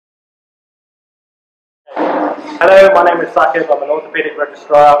Hello, my name is Saqib. I'm an orthopaedic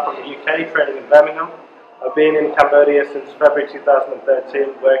registrar from the UK, training in Birmingham. I've been in Cambodia since February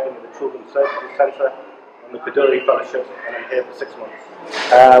 2013, working with the Children's Surgical Centre on the Kaduri Fellowship, and I'm here for 6 months.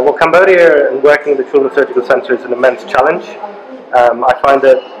 Well, Cambodia and working with the Children's Surgical Centre is an immense challenge. I find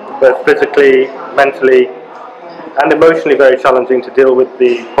it both physically, mentally, and emotionally very challenging to deal with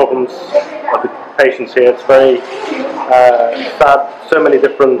the problems of the patients here. It's very sad, so many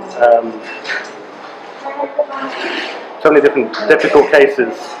different difficult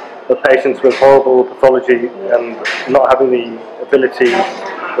cases of patients with horrible pathology and not having the ability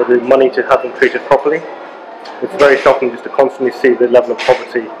or the money to have them treated properly. It's very shocking just to constantly see the level of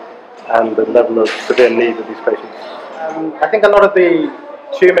poverty and the level of severe need of these patients. I think a lot of the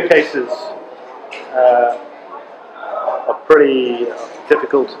tumour cases are pretty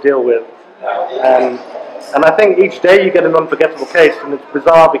difficult to deal with. And I think each day you get an unforgettable case, and it's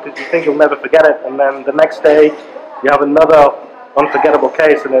bizarre because you think you'll never forget it, and then the next day you have another unforgettable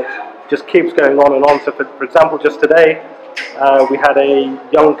case, and it just keeps going on and on. So for example, just today we had a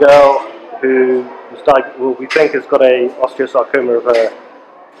young girl who was we think has got a osteosarcoma of her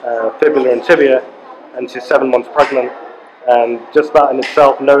fibula and tibia, and she's 7 months pregnant. And just that in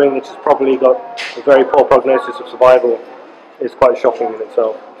itself, knowing that she's probably got a very poor prognosis of survival, is quite shocking in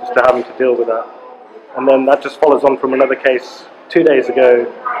itself, just to having to deal with that. And then that just follows on from another case 2 days ago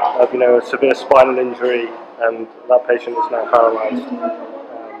of a severe spinal injury, and that patient is now paralysed.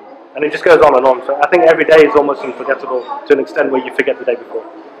 And it just goes on and on. So I think every day is almost unforgettable to an extent where you forget the day before.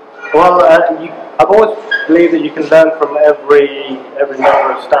 Well, I've always believed that you can learn from every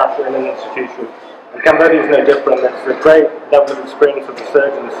member of staff in an institution. And Cambodia is no different. It's a great level of experience of the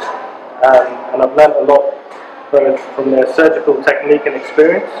surgeons. And I've learned a lot both from their surgical technique and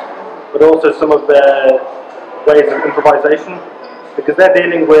experience, but also some of their ways of improvisation, because they're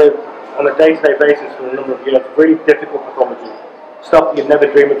dealing with, on a day-to-day basis for a number of years, really difficult pathology, stuff that you'd never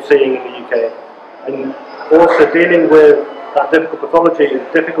dream of seeing in the UK. And also dealing with that difficult pathology in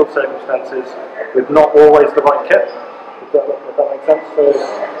difficult circumstances with not always the right kit, if that makes sense. So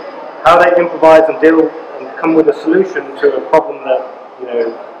how they improvise and deal and come with a solution to a problem that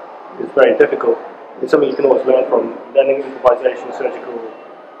is very difficult is something you can always learn from. Learning improvisation, surgical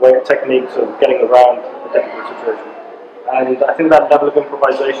techniques of getting around a difficult situation. And I think that level of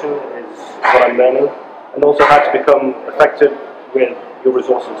improvisation is what I'm learning, and also how to become effective with your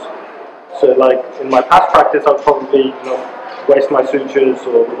resources. So like in my past practice, I would probably waste my sutures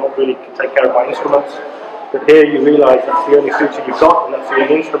or not really take care of my instruments. But here you realise that's the only suture you've got, and that's the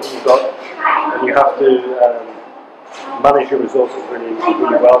only instrument you've got, and you have to manage your resources really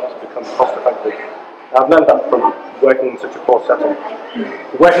well to become cost effective. I've learned that from working in such a poor setting.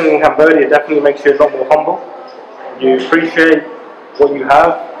 Working in Cambodia definitely makes you a lot more humble. You appreciate what you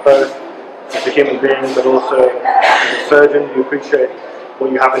have, both as a human being but also as a surgeon. You appreciate what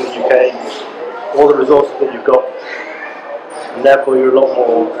you have in the UK, all the resources that you've got, and therefore you're a lot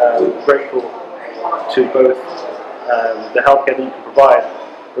more grateful to both the healthcare that you can provide,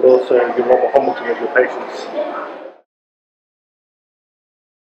 but also you're a lot more humble towards your patients.